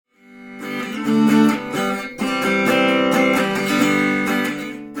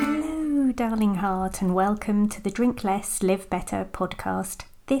heart and welcome to the Drink Less, Live Better podcast.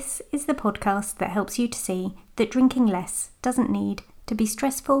 This is the podcast that helps you to see that drinking less doesn't need to be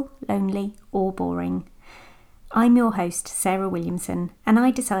stressful, lonely or boring. I'm your host, Sarah Williamson, and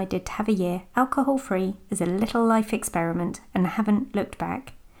I decided to have a year alcohol-free as a little life experiment and haven't looked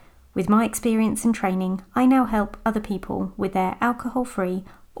back. With my experience and training, I now help other people with their alcohol-free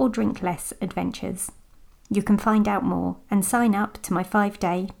or drink less adventures. You can find out more and sign up to my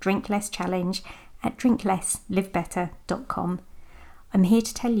 5-day Drink Less Challenge at drinklesslivebetter.com. I'm here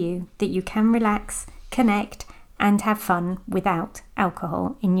to tell you that you can relax, connect and have fun without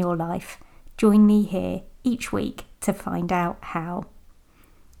alcohol in your life. Join me here each week to find out how.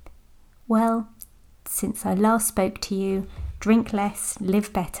 Well, since I last spoke to you, Drink Less,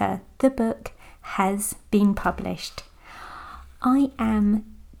 Live Better, the book, has been published. I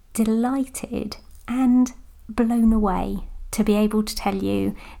am delighted and blown away to be able to tell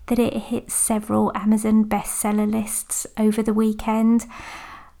you that it hit several Amazon bestseller lists over the weekend.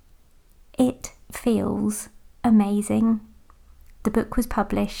 It feels amazing. The book was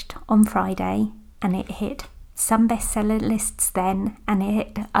published on Friday and it hit some bestseller lists then and it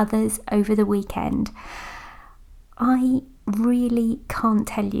hit others over the weekend. I really can't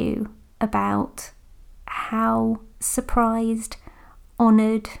tell you about how surprised,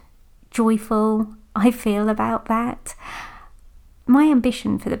 honoured, joyful I feel about that. My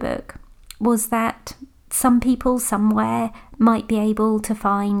ambition for the book was that some people somewhere might be able to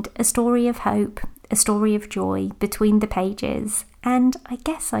find a story of hope, a story of joy between the pages, and I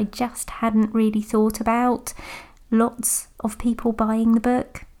guess I just hadn't really thought about lots of people buying the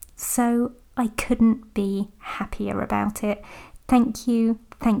book, so I couldn't be happier about it. Thank you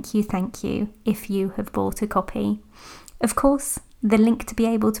if you have bought a copy. Of course, the link to be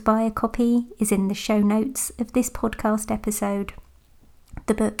able to buy a copy is in the show notes of this podcast episode.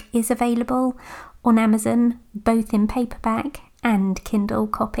 The book is available on Amazon, both in paperback and Kindle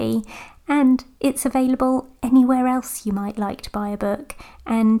copy, and it's available anywhere else you might like to buy a book,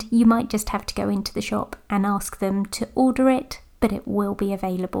 and you might just have to go into the shop and ask them to order it, but it will be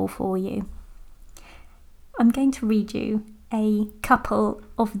available for you. I'm going to read you a couple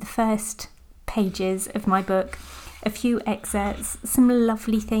of the first pages of my book. A few excerpts, some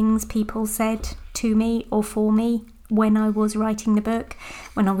lovely things people said to me or for me when I was writing the book,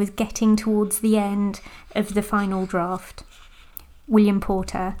 when I was getting towards the end of the final draft. William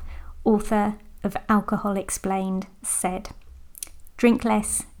Porter, author of Alcohol Explained, said, "Drink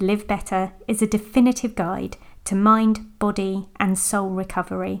Less, Live Better is a definitive guide to mind, body and soul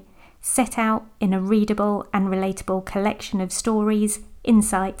recovery, set out in a readable and relatable collection of stories,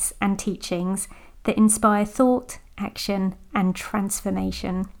 insights and teachings that inspire thought, action and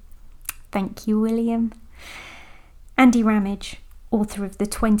transformation." Thank you, William. Andy Ramage, author of the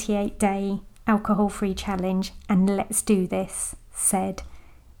 28-day alcohol-free challenge and Let's Do This, said,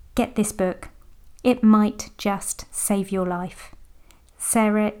 "Get this book. It might just save your life.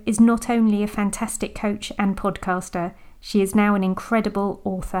 Sarah is not only a fantastic coach and podcaster, she is now an incredible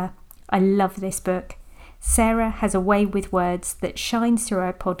author. I love this book. Sarah has a way with words that shines through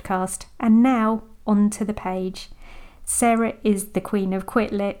her podcast, and now onto the page. Sarah is the queen of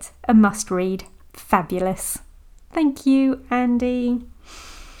Quit Lit, a must-read. Fabulous." Thank you, Andy.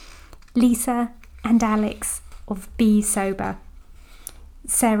 Lisa and Alex of Be Sober.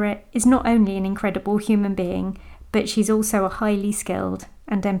 Sarah is not only an incredible human being, but she's also a highly skilled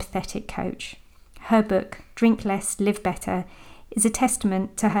and empathetic coach. Her book, Drink Less, Live Better, is a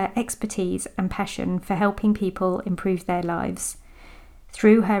testament to her expertise and passion for helping people improve their lives.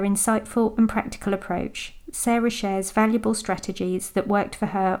 Through her insightful and practical approach, Sarah shares valuable strategies that worked for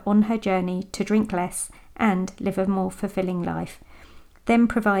her on her journey to drink less and live a more fulfilling life, then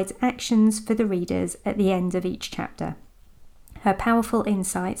provides actions for the readers at the end of each chapter. Her powerful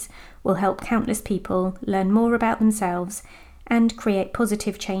insights will help countless people learn more about themselves and create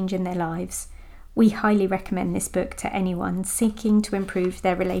positive change in their lives. We highly recommend this book to anyone seeking to improve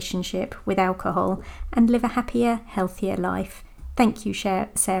their relationship with alcohol and live a happier, healthier life. Thank you,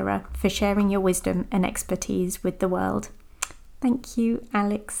 Sarah, for sharing your wisdom and expertise with the world. Thank you,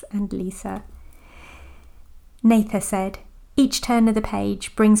 Alex and Lisa. Natha said, "Each turn of the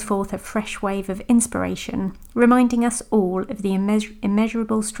page brings forth a fresh wave of inspiration, reminding us all of the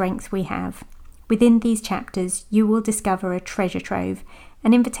immeasurable strength we have. Within these chapters, you will discover a treasure trove,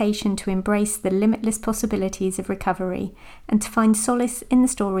 an invitation to embrace the limitless possibilities of recovery and to find solace in the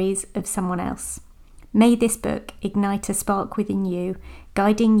stories of someone else. May this book ignite a spark within you,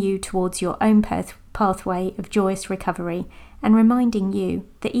 guiding you towards your own pathway of joyous recovery and reminding you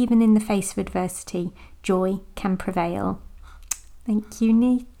that even in the face of adversity, joy can prevail." Thank you,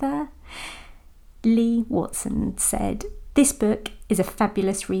 Neetha. Lee Watson said, "This book is a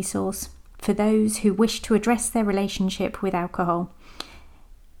fabulous resource for those who wish to address their relationship with alcohol.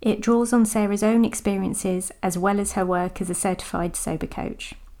 It draws on Sarah's own experiences as well as her work as a certified sober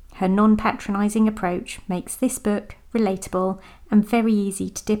coach. Her non-patronising approach makes this book relatable and very easy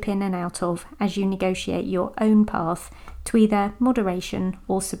to dip in and out of as you negotiate your own path to either moderation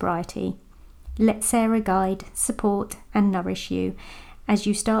or sobriety. Let Sarah guide, support and nourish you as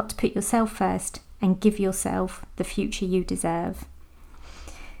you start to put yourself first and give yourself the future you deserve."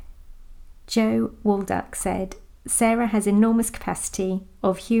 Joe Walduck said, "Sarah has enormous capacity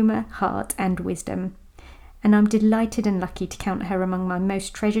of humour, heart and wisdom, and I'm delighted and lucky to count her among my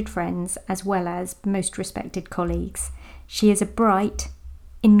most treasured friends as well as most respected colleagues. She is a bright,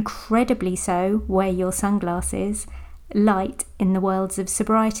 incredibly so, wear your sunglasses, light in the worlds of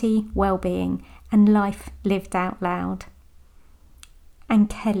sobriety, well-being and life lived out loud." And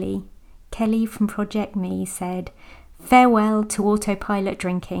Kelly from Project Me said, "Farewell to autopilot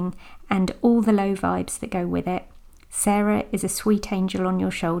drinking and all the low vibes that go with it. Sarah is a sweet angel on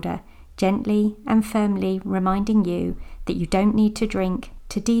your shoulder, gently and firmly reminding you that you don't need to drink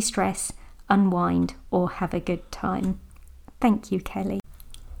to de-stress, unwind or have a good time." Thank you, Kelly.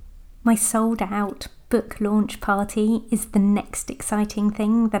 My sold out book launch party is the next exciting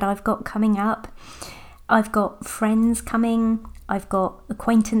thing that I've got coming up. I've got friends coming, I've got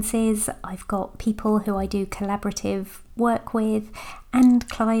acquaintances, I've got people who I do collaborative work with and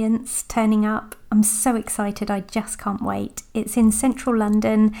clients turning up. I'm so excited, I just can't wait. It's in central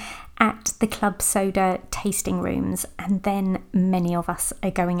London at the Club Soda tasting rooms, and then many of us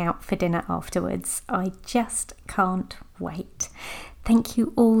are going out for dinner afterwards. I just can't wait. Thank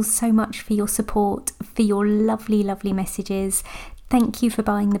you all so much for your support, for your lovely, lovely messages. Thank you for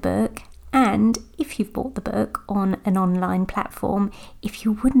buying the book. And if you've bought the book on an online platform, if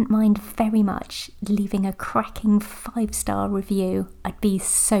you wouldn't mind very much leaving a cracking 5-star review, I'd be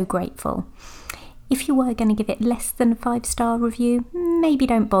so grateful. If you were going to give it less than a 5-star review, maybe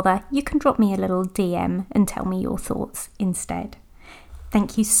don't bother. You can drop me a little DM and tell me your thoughts instead.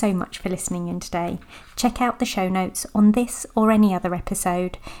 Thank you so much for listening in today. Check out the show notes on this or any other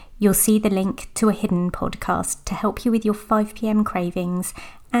episode. You'll see the link to a hidden podcast to help you with your 5 p.m. cravings,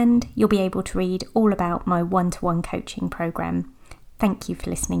 and you'll be able to read all about my one-to-one coaching program. Thank you for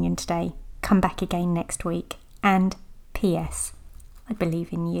listening in today. Come back again next week. And P.S. I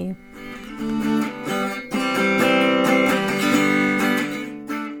believe in you.